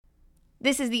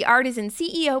This is the Artisan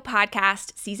CEO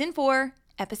Podcast, Season 4,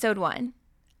 Episode 1.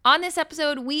 On this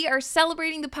episode, we are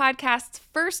celebrating the podcast's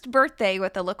first birthday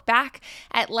with a look back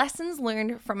at lessons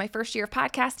learned from my first year of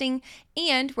podcasting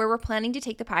and where we're planning to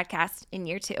take the podcast in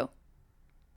year 2.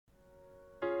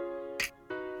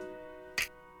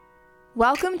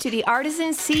 Welcome to the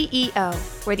Artisan CEO,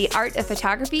 where the art of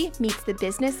photography meets the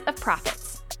business of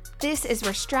profits. This is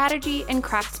where strategy and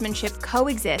craftsmanship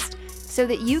coexist so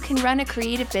that you can run a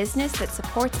creative business that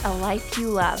supports a life you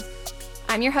love.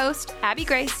 I'm your host, Abby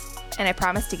Grace, and I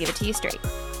promise to give it to you straight.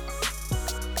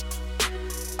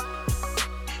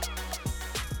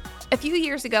 A few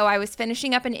years ago, I was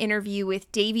finishing up an interview with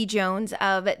Davy Jones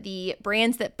of the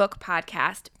Brands That Book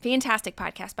podcast. Fantastic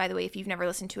podcast, by the way. If you've never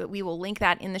listened to it, we will link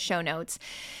that in the show notes.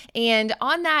 And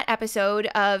on that episode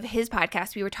of his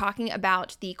podcast, we were talking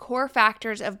about the core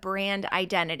factors of brand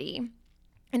identity.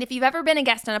 And if you've ever been a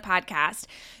guest on a podcast,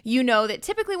 you know that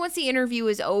typically once the interview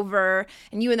is over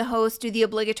and you and the host do the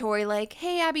obligatory like,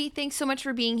 hey, Abby, thanks so much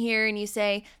for being here. And you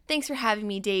say, thanks for having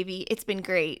me, Davy. It's been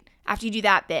great. After you do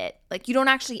that bit, like you don't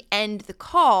actually end the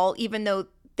call, even though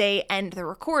they end the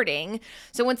recording.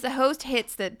 So once the host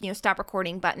hits the, stop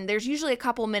recording button, there's usually a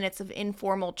couple minutes of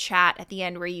informal chat at the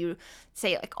end where you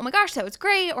say like, oh my gosh, that was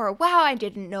great. Or wow, I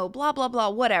didn't know, blah, blah, blah,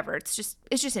 whatever. It's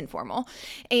just informal.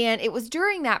 And it was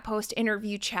during that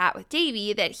post-interview chat with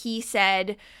Davey that he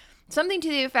said something to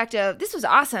the effect of, this was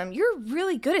awesome. You're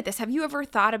really good at this. Have you ever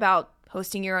thought about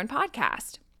hosting your own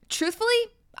podcast? Truthfully,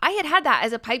 I had that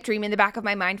as a pipe dream in the back of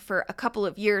my mind for a couple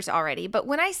of years already. But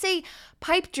when I say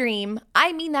pipe dream,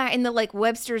 I mean that in the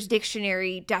Webster's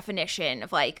dictionary definition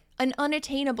of an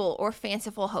unattainable or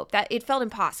fanciful hope, that it felt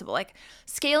impossible.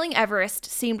 Scaling Everest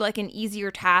seemed like an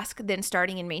easier task than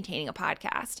starting and maintaining a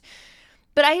podcast.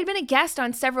 But I had been a guest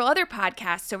on several other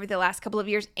podcasts over the last couple of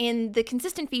years, and the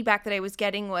consistent feedback that I was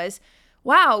getting was,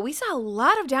 wow, we saw a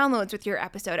lot of downloads with your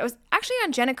episode. I was actually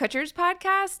on Jenna Kutcher's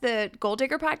podcast, the Gold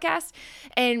Digger podcast,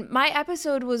 and my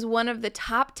episode was one of the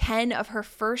top 10 of her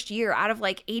first year out of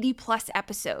 80 plus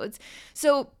episodes.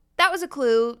 So that was a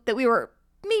clue that we were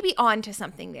maybe on to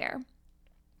something there.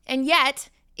 And yet,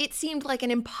 it seemed like an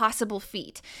impossible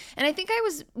feat. And I think I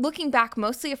was looking back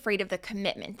mostly afraid of the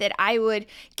commitment, that I would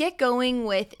get going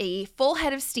with a full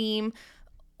head of steam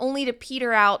only to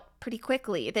peter out pretty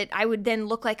quickly, that I would then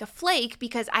look like a flake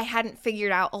because I hadn't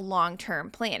figured out a long-term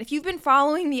plan. If you've been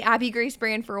following the Abby Grace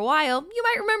brand for a while, you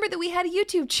might remember that we had a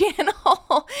YouTube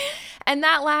channel and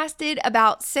that lasted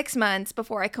about 6 months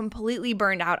before I completely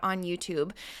burned out on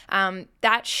YouTube.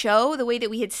 That show, the way that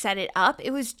we had set it up,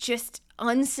 it was just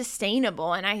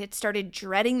unsustainable, and I had started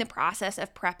dreading the process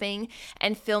of prepping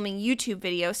and filming YouTube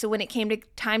videos. So when it came to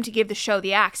time to give the show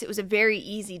the axe, it was a very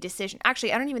easy decision.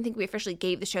 Actually, I don't even think we officially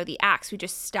gave the show the axe. We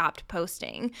just stopped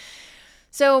posting.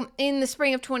 So in the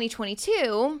spring of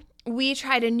 2022, we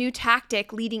tried a new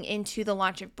tactic leading into the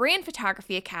launch of Brand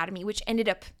Photography Academy, which ended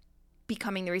up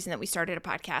becoming the reason that we started a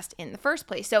podcast in the first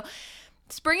place. So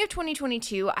spring of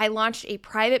 2022, I launched a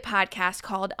private podcast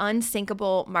called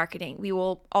Unsinkable Marketing. We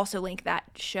will also link that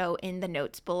show in the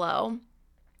notes below.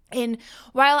 And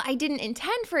while I didn't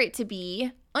intend for it to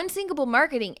be, Unsinkable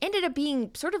Marketing ended up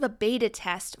being sort of a beta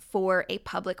test for a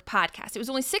public podcast. It was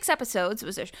only 6 episodes. It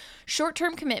was a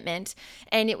short-term commitment,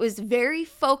 and it was very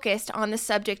focused on the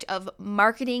subject of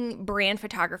marketing brand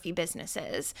photography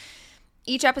businesses.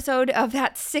 Each episode of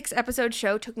that 6-episode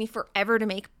show took me forever to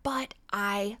make, but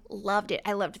I loved it.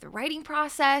 I loved the writing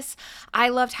process. I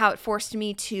loved how it forced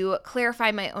me to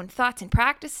clarify my own thoughts and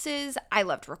practices. I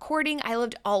loved recording. I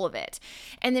loved all of it.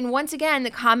 And then once again, the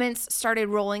comments started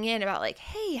rolling in about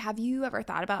hey, have you ever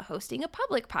thought about hosting a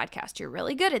public podcast? You're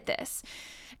really good at this.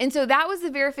 And so that was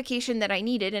the verification that I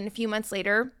needed. And a few months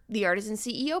later, the Artisan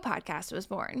CEO podcast was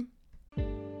born.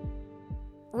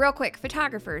 Real quick,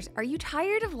 photographers, are you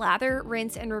tired of lather,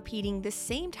 rinse, and repeating the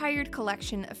same tired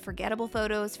collection of forgettable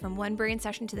photos from one brand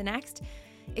session to the next?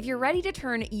 If you're ready to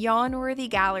turn yawn-worthy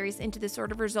galleries into the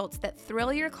sort of results that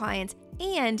thrill your clients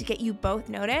and get you both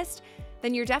noticed,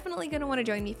 then you're definitely going to want to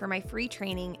join me for my free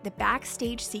training, The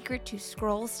Backstage Secret to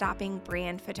Scroll-Stopping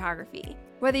Brand Photography.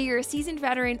 Whether you're a seasoned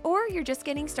veteran or you're just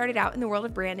getting started out in the world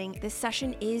of branding, this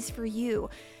session is for you.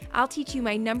 I'll teach you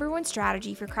my #1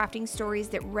 strategy for crafting stories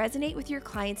that resonate with your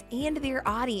clients and their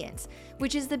audience,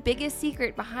 which is the biggest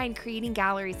secret behind creating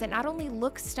galleries that not only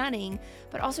look stunning,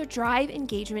 but also drive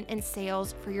engagement and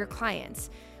sales for your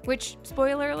clients, which,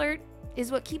 spoiler alert,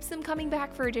 is what keeps them coming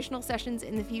back for additional sessions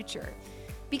in the future.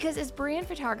 Because as brand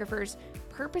photographers,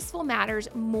 purposeful matters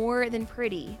more than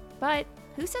pretty, but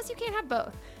who says you can't have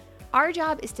both? Our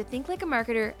job is to think like a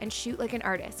marketer and shoot like an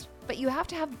artist, but you have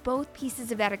to have both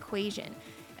pieces of that equation.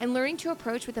 and learning to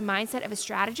approach with the mindset of a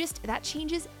strategist, that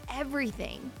changes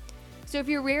everything. So if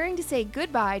you're raring to say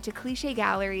goodbye to cliche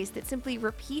galleries that simply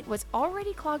repeat what's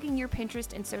already clogging your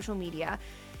Pinterest and social media,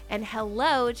 and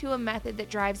hello to a method that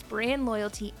drives brand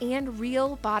loyalty and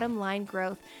real bottom line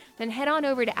growth, then head on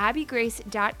over to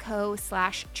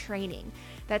abbygrace.co/training.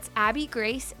 That's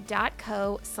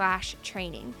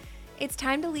abbygrace.co/training. It's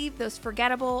time to leave those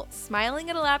forgettable, smiling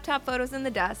at a laptop photos in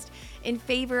the dust in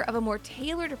favor of a more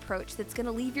tailored approach that's going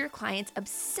to leave your clients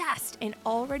obsessed and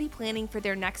already planning for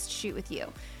their next shoot with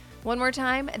you. One more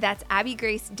time, that's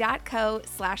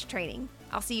abbygrace.co/training.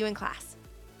 I'll see you in class.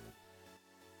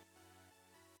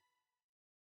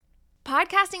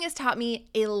 Podcasting has taught me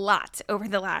a lot over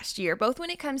the last year, both when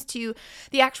it comes to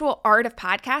the actual art of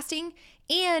podcasting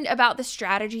and about the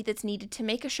strategy that's needed to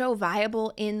make a show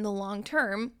viable in the long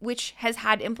term, which has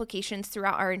had implications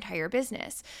throughout our entire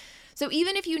business. So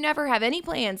even if you never have any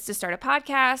plans to start a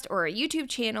podcast or a YouTube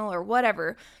channel or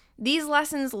whatever, these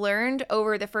lessons learned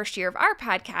over the first year of our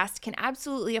podcast can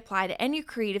absolutely apply to any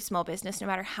creative small business, no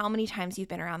matter how many times you've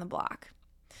been around the block.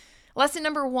 Lesson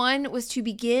number 1 was to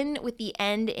begin with the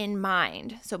end in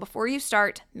mind. So before you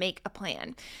start, make a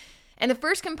plan. And the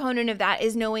first component of that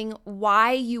is knowing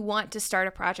why you want to start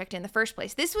a project in the first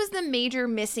place. This was the major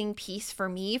missing piece for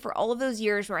me for all of those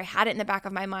years where I had it in the back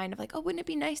of my mind of like, oh, wouldn't it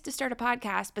be nice to start a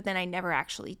podcast? But then I never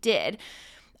actually did.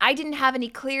 I didn't have any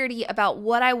clarity about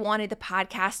what I wanted the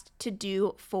podcast to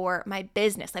do for my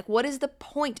business. Like, what is the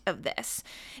point of this?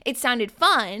 It sounded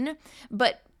fun,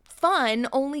 but fun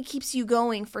only keeps you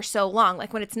going for so long.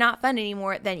 Like when it's not fun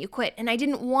anymore, then you quit. And I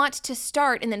didn't want to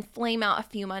start and then flame out a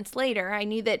few months later. I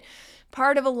knew that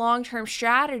part of a long-term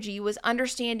strategy was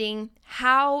understanding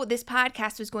how this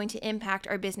podcast was going to impact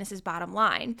our business's bottom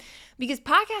line. Because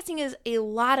podcasting is a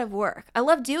lot of work. I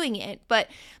love doing it, but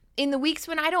in the weeks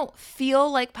when I don't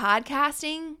feel like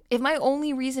podcasting, if my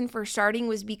only reason for starting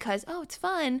was because, oh, it's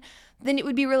fun, then it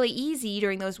would be really easy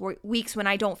during those weeks when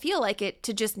I don't feel like it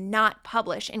to just not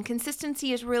publish. And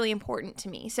consistency is really important to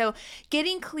me. So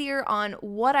getting clear on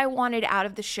what I wanted out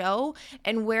of the show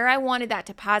and where I wanted that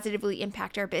to positively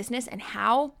impact our business and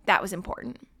how, that was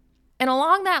important. And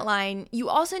along that line, you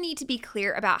also need to be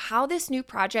clear about how this new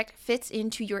project fits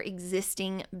into your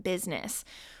existing business.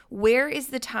 Where is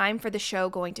the time for the show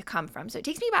going to come from? So it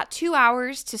takes me about 2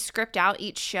 hours to script out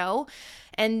each show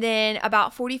and then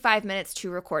about 45 minutes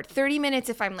to record, 30 minutes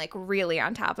if I'm like really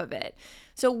on top of it.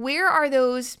 So where are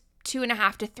those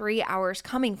 2.5 to 3 hours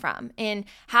coming from? And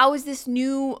how is this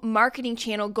new marketing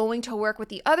channel going to work with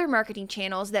the other marketing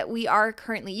channels that we are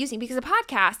currently using? Because a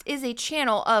podcast is a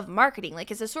channel of marketing, like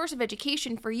it's a source of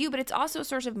education for you, but it's also a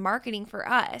source of marketing for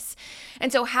us.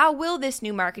 And so how will this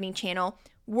new marketing channel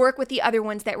work with the other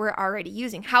ones that we're already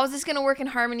using? How is this going to work in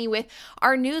harmony with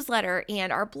our newsletter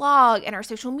and our blog and our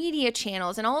social media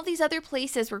channels and all of these other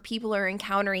places where people are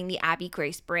encountering the Abby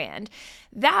Grace brand?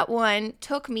 That one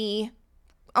took me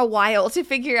a while to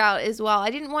figure out as well. I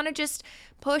didn't want to just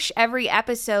push every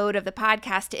episode of the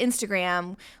podcast to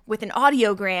Instagram with an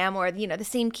audiogram or, the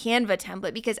same Canva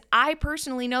template, because I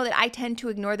personally know that I tend to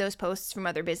ignore those posts from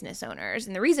other business owners.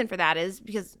 And the reason for that is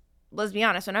because, let's be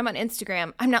honest, when I'm on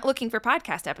Instagram, I'm not looking for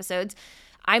podcast episodes.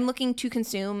 I'm looking to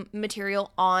consume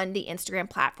material on the Instagram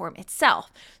platform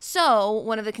itself. So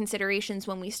one of the considerations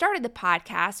when we started the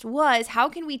podcast was, how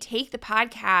can we take the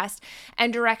podcast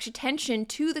and direct attention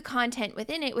to the content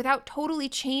within it without totally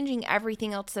changing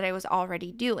everything else that I was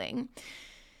already doing?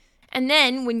 And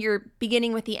then when you're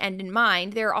beginning with the end in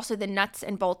mind, there are also the nuts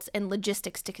and bolts and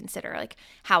logistics to consider. Like,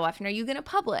 how often are you going to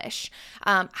publish?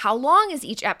 How long is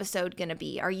each episode going to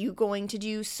be? Are you going to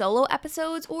do solo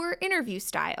episodes or interview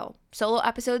style? Solo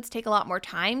episodes take a lot more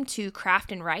time to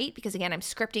craft and write because, again, I'm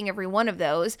scripting every one of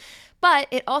those. But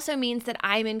it also means that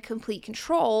I'm in complete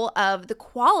control of the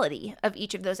quality of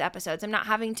each of those episodes. I'm not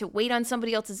having to wait on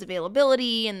somebody else's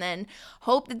availability and then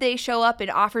hope that they show up and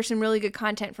offer some really good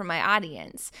content for my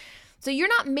audience. So you're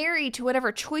not married to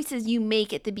whatever choices you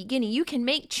make at the beginning. You can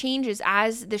make changes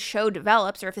as the show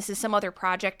develops, or if this is some other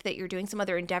project that you're doing, some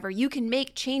other endeavor, you can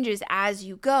make changes as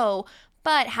you go.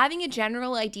 But having a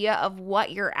general idea of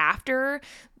what you're after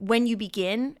when you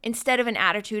begin, instead of an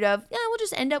attitude of, yeah, we'll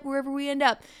just end up wherever we end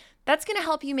up, that's going to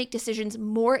help you make decisions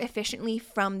more efficiently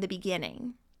from the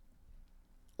beginning.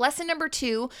 Lesson number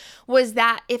 2 was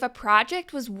that if a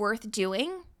project was worth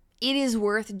doing, it is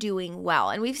worth doing well.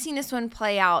 And we've seen this one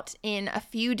play out in a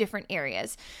few different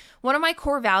areas. One of my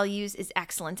core values is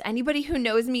excellence. Anybody who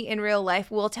knows me in real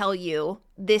life will tell you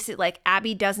this is like,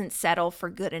 Abby doesn't settle for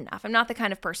good enough. I'm not the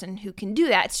kind of person who can do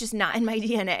that. It's just not in my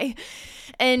DNA.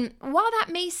 And while that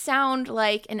may sound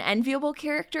like an enviable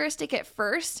characteristic at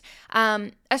first,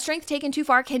 a strength taken too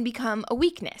far can become a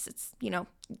weakness. It's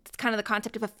kind of the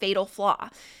concept of a fatal flaw.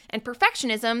 And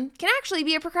perfectionism can actually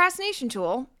be a procrastination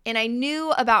tool. And I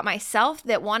knew about myself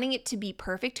that wanting it to be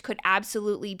perfect could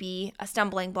absolutely be a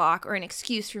stumbling block or an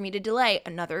excuse for me to delay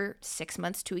another 6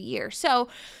 months to a year. So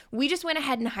we just went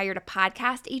ahead and hired a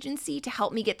podcast agency to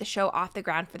help me get the show off the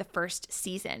ground for the first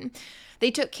season.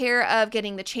 They took care of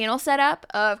getting the channel set up,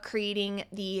 of creating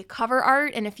the cover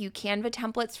art and a few Canva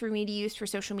templates for me to use for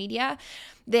social media.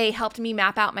 They helped me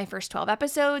map out my first 12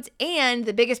 episodes. And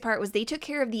the biggest part was they took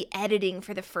care of the editing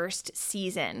for the first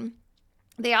season.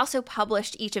 They also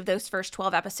published each of those first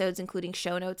 12 episodes, including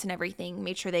show notes and everything,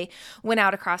 made sure they went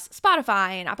out across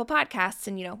Spotify and Apple Podcasts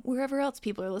and, wherever else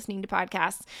people are listening to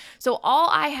podcasts. So all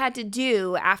I had to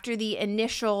do after the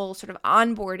initial sort of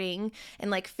onboarding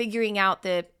and like figuring out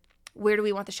where do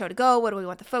we want the show to go? What do we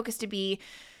want the focus to be?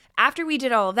 After we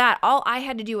did all of that, all I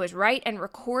had to do was write and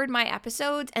record my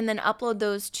episodes and then upload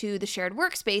those to the shared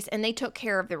workspace, and they took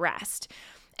care of the rest.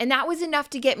 And that was enough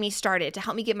to get me started, to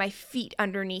help me get my feet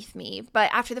underneath me. But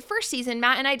after the first season,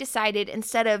 Matt and I decided,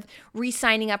 instead of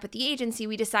re-signing up with the agency,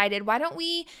 we decided, why don't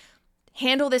we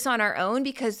handle this on our own?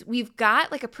 Because we've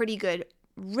got like a pretty good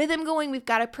rhythm going. We've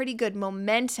got a pretty good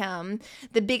momentum.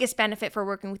 The biggest benefit for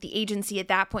working with the agency at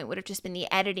that point would have just been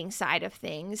the editing side of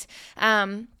things.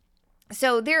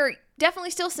 So there are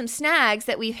definitely still some snags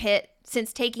that we've hit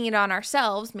since taking it on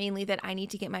ourselves, mainly that I need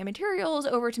to get my materials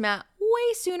over to Matt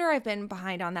way sooner. I've been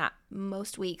behind on that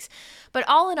most weeks. But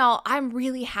all in all, I'm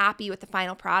really happy with the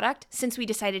final product since we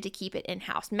decided to keep it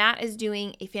in-house. Matt is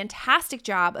doing a fantastic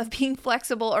job of being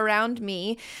flexible around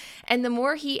me. And the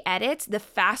more he edits, the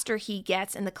faster he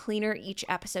gets and the cleaner each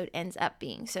episode ends up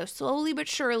being. So slowly but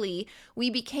surely, we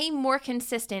became more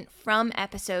consistent from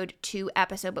episode to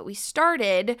episode. But we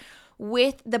started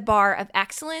with the bar of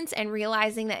excellence and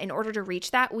realizing that in order to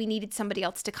reach that, we needed somebody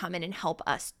else to come in and help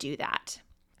us do that.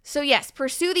 So yes,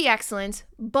 pursue the excellence,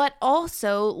 but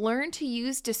also learn to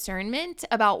use discernment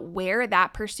about where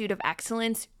that pursuit of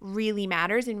excellence really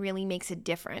matters and really makes a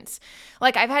difference.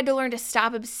 Like, I've had to learn to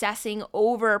stop obsessing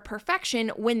over perfection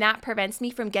when that prevents me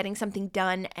from getting something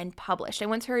done and published. I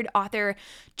once heard author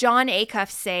Jon Acuff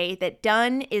say that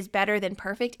done is better than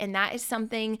perfect, and that is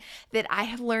something that I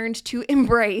have learned to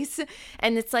embrace.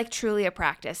 And it's like truly a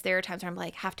practice. There are times where I'm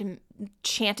like, have to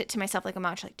chant it to myself like a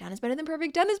mantra, like done is better than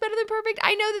perfect, done is better than perfect.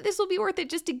 I know that this will be worth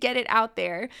it just to get it out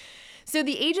there. So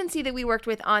the agency that we worked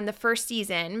with on the first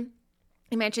season,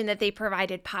 I mentioned that they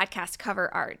provided podcast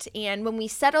cover art. And when we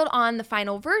settled on the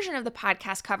final version of the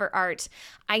podcast cover art,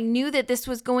 I knew that this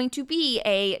was going to be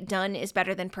a done is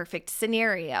better than perfect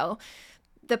scenario.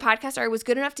 The podcast art was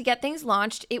good enough to get things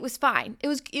launched. It was fine. It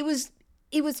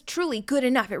was truly good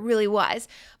enough. It really was.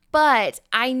 But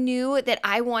I knew that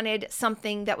I wanted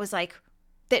something that was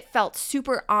that felt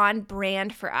super on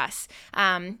brand for us.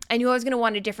 I knew I was going to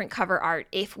want a different cover art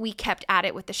if we kept at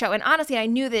it with the show. And honestly, I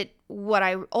knew that what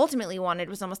I ultimately wanted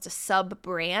was almost a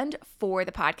sub-brand for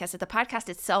the podcast, that the podcast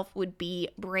itself would be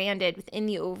branded within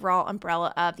the overall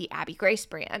umbrella of the Abby Grace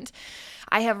brand.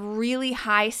 I have really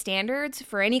high standards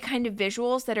for any kind of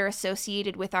visuals that are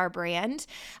associated with our brand.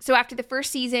 So after the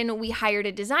first season, we hired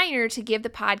a designer to give the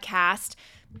podcast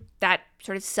that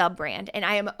sort of sub-brand, and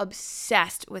I am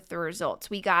obsessed with the results.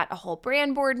 We got a whole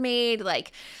brand board made,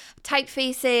 like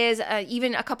typefaces,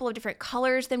 even a couple of different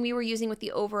colors than we were using with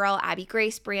the overall Abby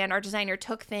Grace brand. Our designer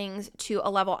took things to a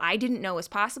level I didn't know was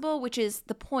possible, which is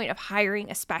the point of hiring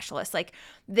a specialist. Like,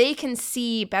 they can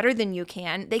see better than you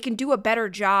can, they can do a better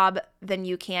job than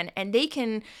you can, and they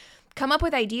can come up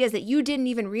with ideas that you didn't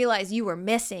even realize you were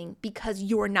missing because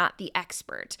you're not the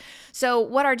expert. So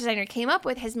what our designer came up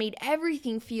with has made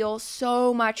everything feel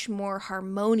so much more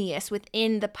harmonious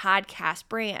within the podcast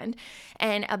brand.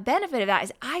 And a benefit of that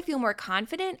is I feel more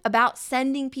confident about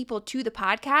sending people to the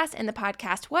podcast and the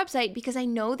podcast website because I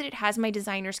know that it has my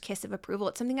designer's kiss of approval.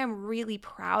 It's something I'm really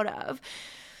proud of.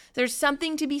 There's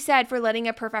something to be said for letting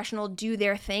a professional do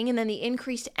their thing, and then the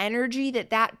increased energy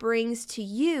that brings to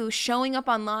you showing up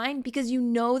online because you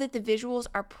know that the visuals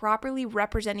are properly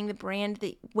representing the brand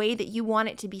the way that you want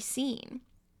it to be seen.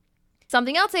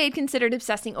 Something else I had considered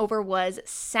obsessing over was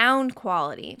sound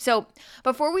quality. So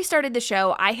before we started the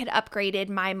show, I had upgraded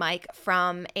my mic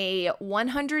from a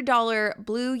 $100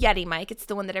 Blue Yeti mic. It's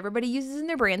the one that everybody uses in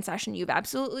their brand session. You've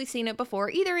absolutely seen it before,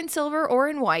 either in silver or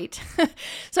in white.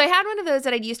 So I had one of those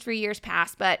that I'd used for years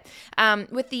past, but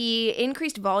with the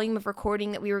increased volume of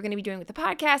recording that we were going to be doing with the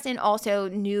podcast and also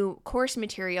new course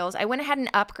materials, I went ahead and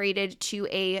upgraded to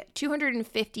a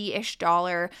 $250-ish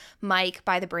mic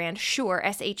by the brand Shure,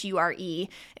 Shure.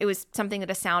 It was something that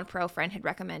a Sound Pro friend had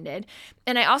recommended.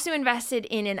 And I also invested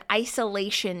in an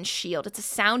isolation shield. It's a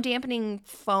sound dampening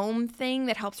foam thing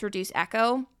that helps reduce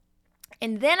echo.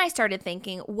 And then I started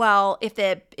thinking, well, if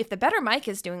the better mic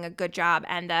is doing a good job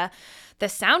and the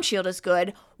sound shield is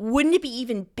good, wouldn't it be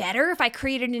even better if I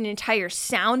created an entire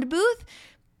sound booth?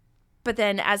 But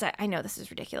then I know this is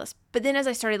ridiculous, but then as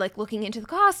I started looking into the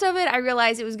cost of it, I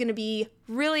realized it was going to be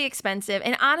really expensive.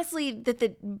 And honestly,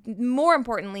 more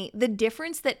importantly, the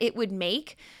difference that it would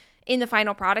make in the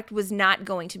final product was not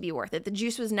going to be worth it. The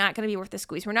juice was not going to be worth the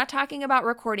squeeze. We're not talking about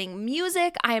recording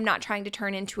music. I am not trying to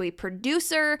turn into a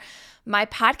producer. My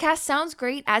podcast sounds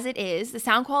great as it is. The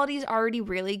sound quality is already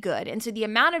really good. And so the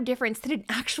amount of difference that an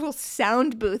actual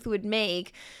sound booth would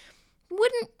make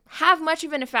wouldn't have much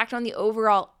of an effect on the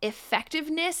overall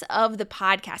effectiveness of the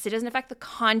podcast. It doesn't affect the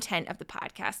content of the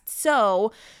podcast.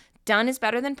 So done is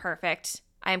better than perfect.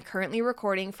 I am currently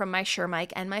recording from my Shure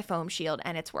mic and my foam shield,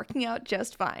 and it's working out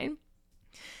just fine.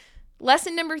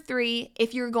 Lesson number 3,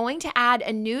 if you're going to add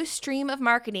a new stream of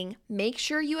marketing, make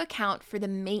sure you account for the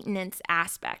maintenance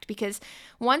aspect, because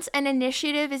once an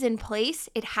initiative is in place,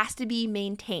 it has to be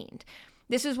maintained.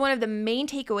 This was one of the main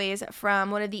takeaways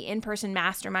from one of the in-person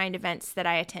mastermind events that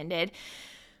I attended.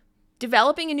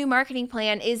 Developing a new marketing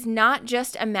plan is not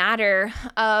just a matter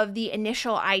of the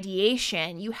initial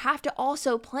ideation. You have to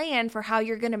also plan for how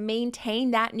you're going to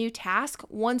maintain that new task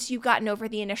once you've gotten over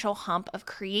the initial hump of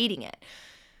creating it.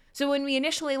 So when we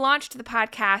initially launched the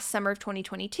podcast summer of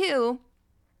 2022,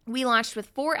 we launched with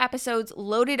 4 episodes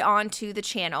loaded onto the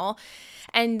channel,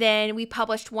 and then we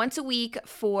published once a week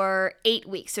for 8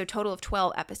 weeks, so a total of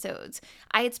 12 episodes.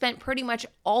 I had spent pretty much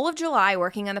all of July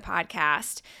working on the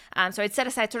podcast, so I'd set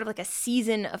aside sort of a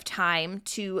season of time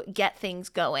to get things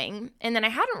going, and then I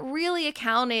hadn't really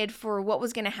accounted for what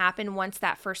was going to happen once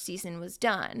that first season was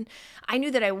done. I knew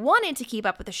that I wanted to keep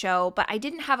up with the show, but I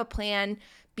didn't have a plan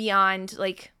beyond,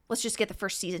 let's just get the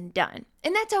first season done.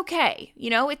 And that's okay.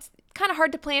 It's kind of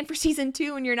hard to plan for season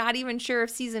 2 when you're not even sure if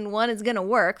season 1 is going to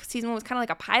work. Season 1 was kind of like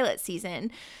a pilot season.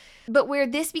 But where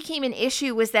this became an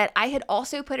issue was that I had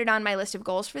also put it on my list of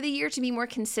goals for the year to be more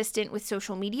consistent with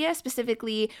social media,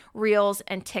 specifically Reels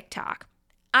and TikTok.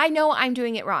 I know I'm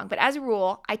doing it wrong, but as a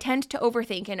rule, I tend to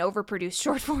overthink and overproduce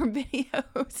short form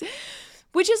videos.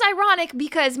 Which is ironic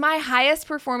because my highest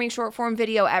performing short form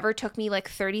video ever took me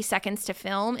 30 seconds to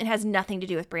film. It has nothing to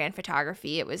do with brand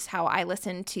photography. It was how I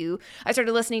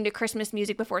started listening to Christmas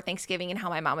music before Thanksgiving and how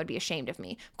my mom would be ashamed of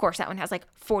me. Of course, that one has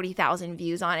 40,000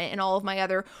 views on it, and all of my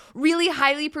other really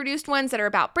highly produced ones that are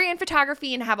about brand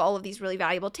photography and have all of these really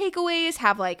valuable takeaways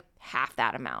have half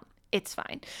that amount. It's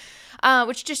fine.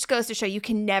 Which just goes to show you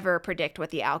can never predict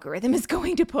what the algorithm is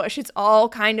going to push. It's all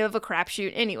kind of a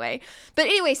crapshoot anyway. But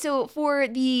anyway, so for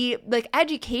the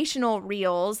educational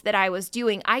reels that I was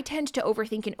doing, I tend to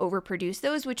overthink and overproduce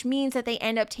those, which means that they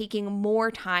end up taking more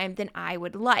time than I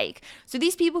would like. So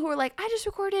these people who are I just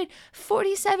recorded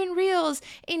 47 reels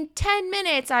in 10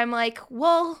 minutes, I'm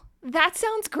well, that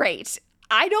sounds great.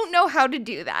 I don't know how to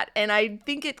do that. And I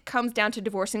think it comes down to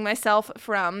divorcing myself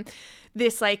from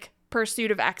this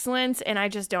pursuit of excellence, and I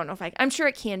just don't know if I'm sure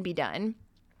it can be done,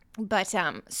 but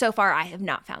so far I have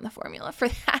not found the formula for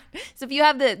that. So if you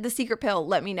have the secret pill,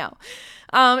 let me know.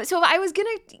 So if I was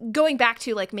going back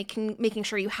to making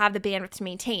sure you have the bandwidth to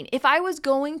maintain, if I was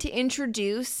going to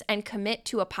introduce and commit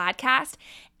to a podcast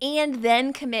and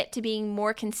then commit to being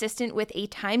more consistent with a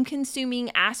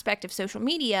time-consuming aspect of social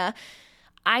media,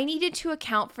 I needed to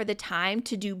account for the time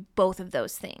to do both of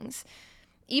those things.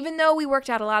 Even though we worked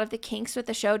out a lot of the kinks with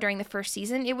the show during the first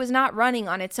season, it was not running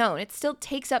on its own. It still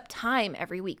takes up time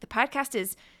every week. The podcast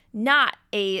is not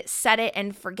a set it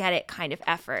and forget it kind of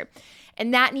effort.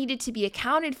 And that needed to be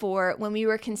accounted for when we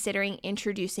were considering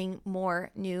introducing more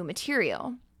new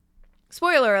material.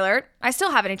 Spoiler alert, I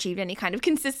still haven't achieved any kind of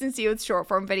consistency with short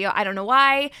form video. I don't know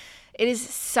why. It is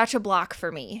such a block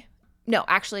for me. No,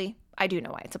 actually, I do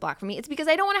know why it's a block for me. It's because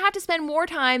I don't want to have to spend more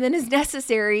time than is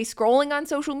necessary scrolling on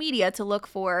social media to look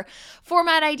for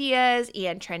format ideas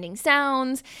and trending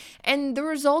sounds. And the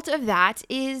result of that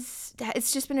is that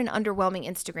it's just been an underwhelming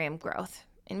Instagram growth.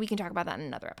 And we can talk about that in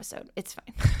another episode. It's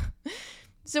fine.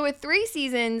 So with 3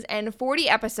 seasons and 40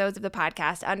 episodes of the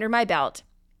podcast under my belt,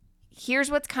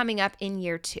 here's what's coming up in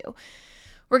year 2.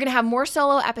 We're going to have more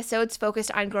solo episodes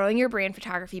focused on growing your brand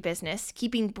photography business,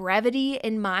 keeping brevity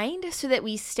in mind so that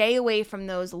we stay away from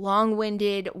those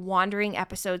long-winded, wandering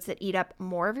episodes that eat up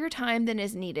more of your time than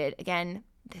is needed. Again,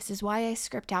 this is why I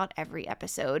script out every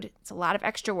episode. It's a lot of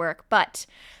extra work, but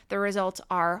the results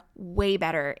are way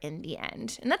better in the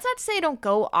end. And that's not to say I don't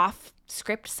go off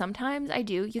script sometimes. I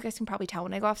do. You guys can probably tell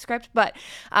when I go off script, but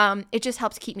it just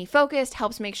helps keep me focused,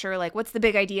 helps make sure like what's the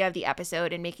big idea of the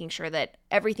episode and making sure that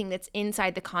everything that's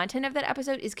inside the content of that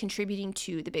episode is contributing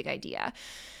to the big idea.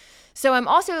 So I'm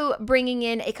also bringing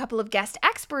in a couple of guest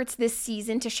experts this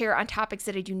season to share on topics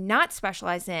that I do not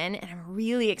specialize in, and I'm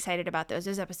really excited about those.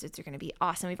 Those episodes are going to be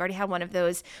awesome. We've already had one of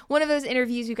those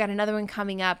interviews. We've got another one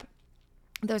coming up.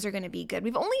 Those are going to be good.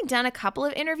 We've only done a couple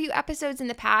of interview episodes in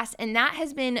the past, and that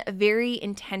has been very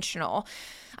intentional.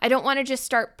 I don't want to just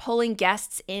start pulling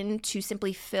guests in to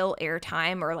simply fill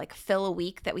airtime or like fill a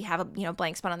week that we have a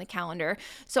blank spot on the calendar.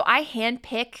 So I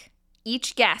handpick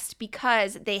each guest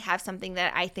because they have something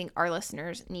that I think our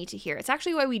listeners need to hear. It's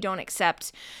actually why we don't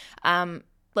accept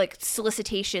like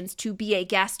solicitations to be a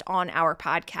guest on our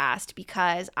podcast,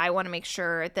 because I want to make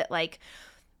sure that like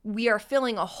we are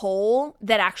filling a hole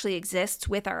that actually exists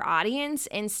with our audience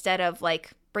instead of like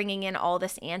bringing in all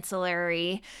this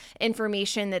ancillary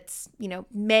information that's,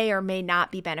 may or may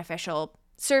not be beneficial.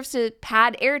 Serves to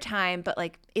pad airtime, but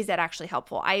like, is that actually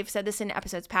helpful? I've said this in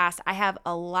episodes past. I have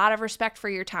a lot of respect for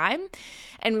your time,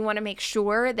 and we want to make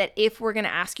sure that if we're going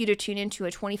to ask you to tune into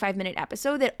a 25-minute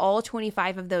episode, that all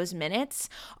 25 of those minutes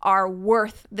are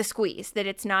worth the squeeze, that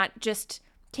it's not just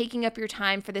taking up your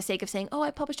time for the sake of saying, oh,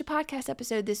 I published a podcast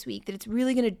episode this week, that it's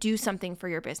really going to do something for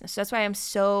your business. So that's why I'm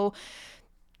so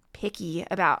picky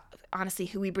about, honestly,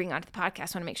 who we bring onto the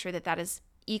podcast. I want to make sure that that is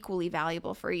equally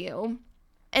valuable for you.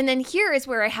 And then here is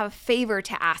where I have a favor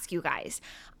to ask you guys.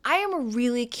 I am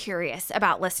really curious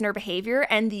about listener behavior,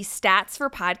 and these stats for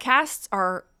podcasts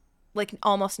are like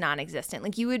almost non-existent.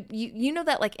 Like you know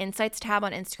that like insights tab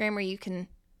on Instagram where you can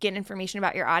get information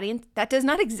about your audience? That does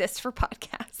not exist for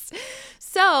podcasts.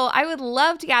 So I would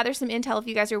love to gather some intel if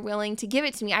you guys are willing to give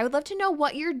it to me. I would love to know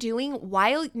what you're doing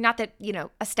while, not that,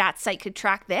 a stats site could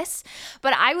track this,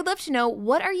 but I would love to know,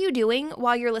 what are you doing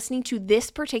while you're listening to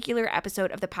this particular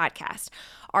episode of the podcast?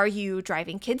 Are you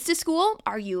driving kids to school?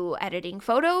 Are you editing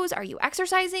photos? Are you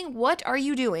exercising? What are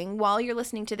you doing while you're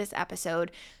listening to this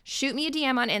episode? Shoot me a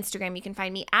DM on Instagram. You can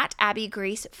find me at Abby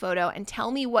Grace Photo and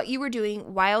tell me what you were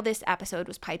doing while this episode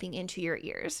was piping into your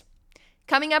ears.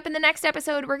 Coming up in the next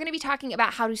episode, we're going to be talking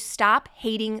about how to stop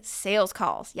hating sales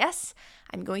calls. Yes,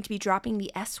 I'm going to be dropping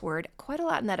the S word quite a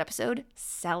lot in that episode,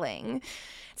 selling.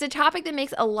 It's a topic that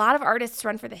makes a lot of artists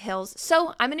run for the hills.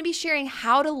 So I'm going to be sharing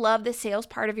how to love the sales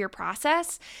part of your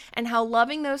process and how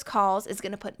loving those calls is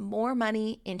going to put more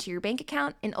money into your bank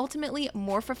account and ultimately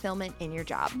more fulfillment in your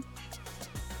job.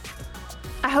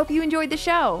 I hope you enjoyed the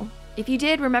show. If you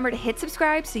did, remember to hit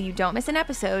subscribe so you don't miss an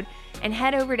episode, and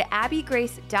head over to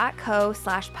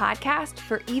abbygrace.co/podcast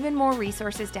for even more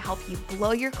resources to help you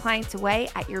blow your clients away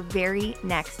at your very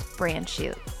next brand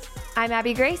shoot. I'm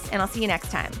Abby Grace, and I'll see you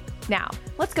next time. Now,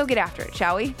 let's go get after it,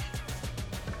 shall we?